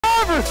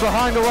just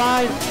behind the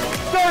line.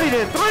 30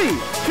 to 3,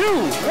 2,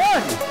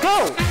 1,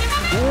 go!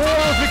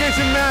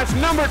 Qualification match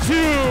number 2.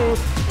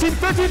 Team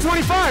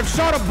 1325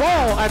 shot a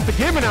ball at the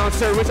game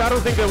announcer, which I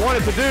don't think they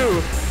wanted to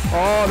do.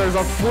 Oh, there's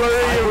a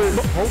flurry of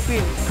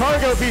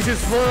cargo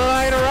pieces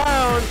flying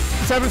around.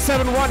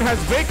 771 has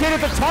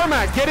vacated the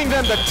tarmac, getting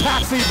them the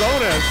taxi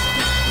bonus.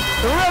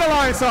 The Red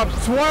Alliance up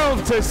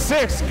 12 to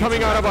 6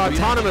 coming out of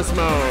autonomous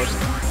mode.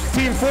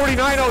 Team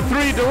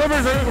 4903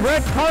 delivers a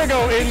red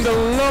cargo in the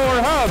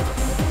lower hub,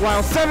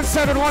 while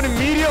 771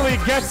 immediately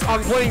gets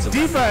on playing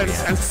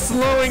defense and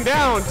slowing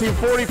down Team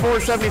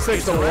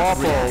 4476, the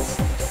Waffles.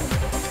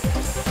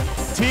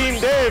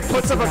 Team Dave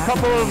puts up a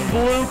couple of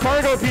blue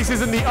cargo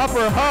pieces in the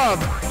upper hub.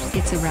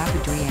 It's a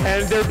rapid react.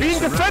 And they're being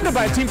defended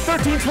by Team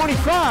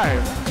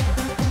 1325.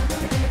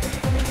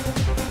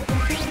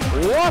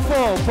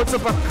 Waffle puts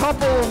up a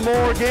couple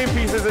more game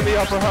pieces in the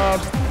upper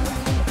hub.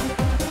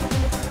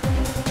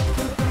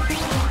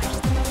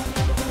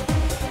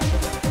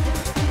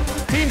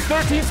 Team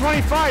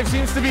 1325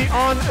 seems to be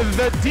on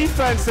the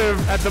defensive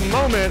at the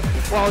moment,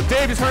 while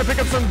Dave is trying to pick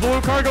up some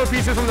blue cargo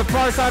pieces from the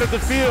far side of the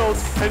field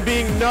and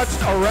being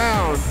nudged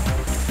around.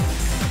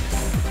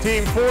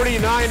 Team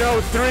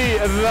 4903,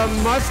 the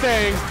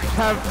Mustangs,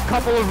 have a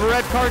couple of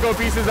red cargo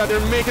pieces that they're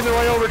making their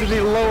way over to the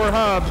lower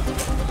hub.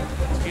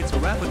 It's a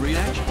rapid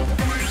reaction.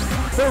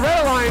 The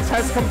Red Alliance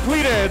has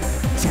completed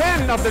 14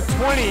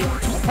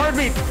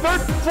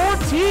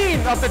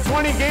 of the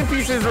 20 game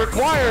pieces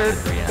required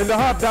in the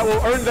hub that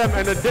will earn them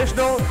an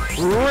additional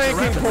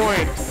ranking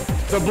point.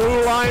 The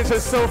Blue Alliance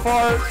is so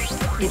far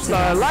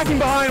lagging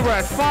behind. We're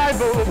at 5,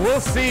 but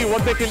we'll see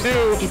what they can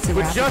do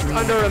with just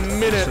under a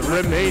minute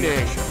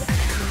remaining.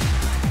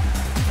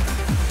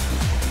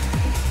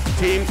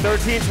 Team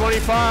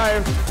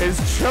 1325 is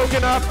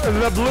choking up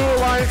the Blue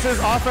Alliance's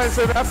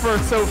offensive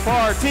effort so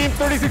far. Team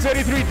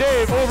 3683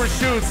 Dave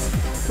overshoots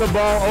the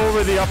ball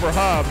over the upper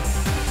hub.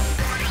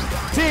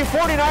 Team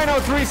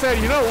 4903 said,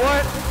 you know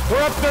what?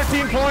 We're up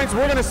 13 points.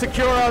 We're going to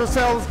secure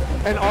ourselves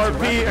an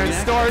RP and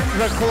start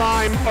the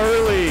climb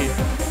early.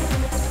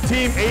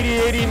 Team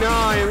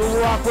 8089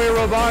 Rockway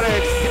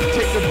Robotics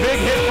takes a big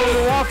hit from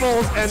the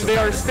Waffles, and they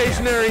are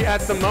stationary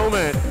at the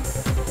moment.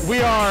 We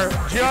are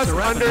just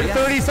under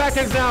 30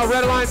 seconds now.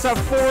 Red Alliance up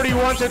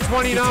 41 to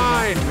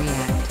 29.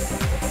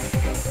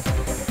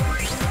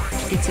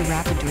 It's a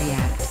rapid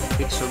react.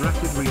 It's a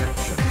rapid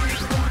reaction.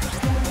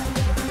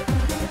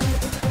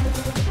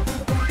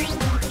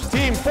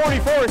 Team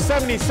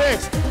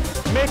 4476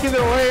 making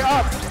their way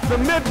up the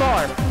mid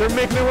bar. They're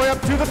making their way up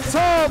to the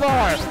tall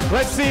bar.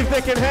 Let's see if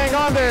they can hang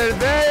on there.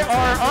 They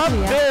are up.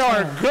 They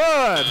are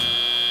good.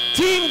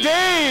 Team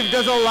Dave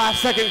does a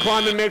last second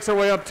climb and makes her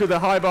way up to the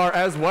high bar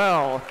as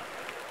well.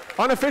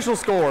 Unofficial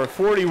score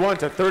 41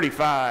 to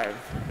 35.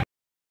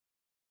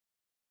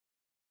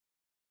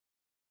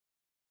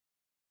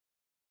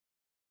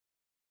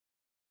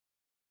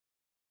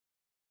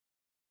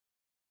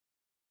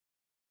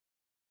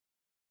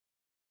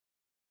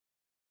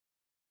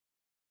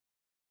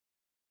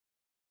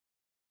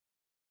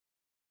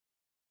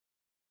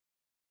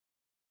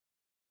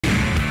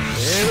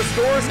 And the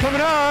score is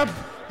coming up.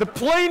 The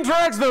plane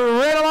drags the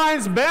Red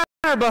Alliance banner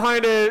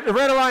behind it. The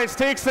Red Alliance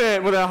takes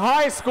it with a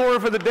high score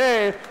for the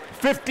day,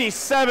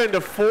 57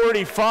 to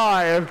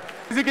 45.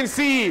 As you can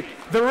see,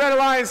 the Red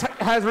Alliance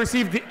has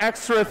received the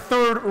extra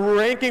 3rd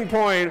ranking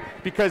point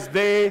because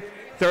their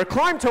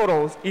climb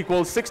totals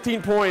equals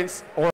 16 points or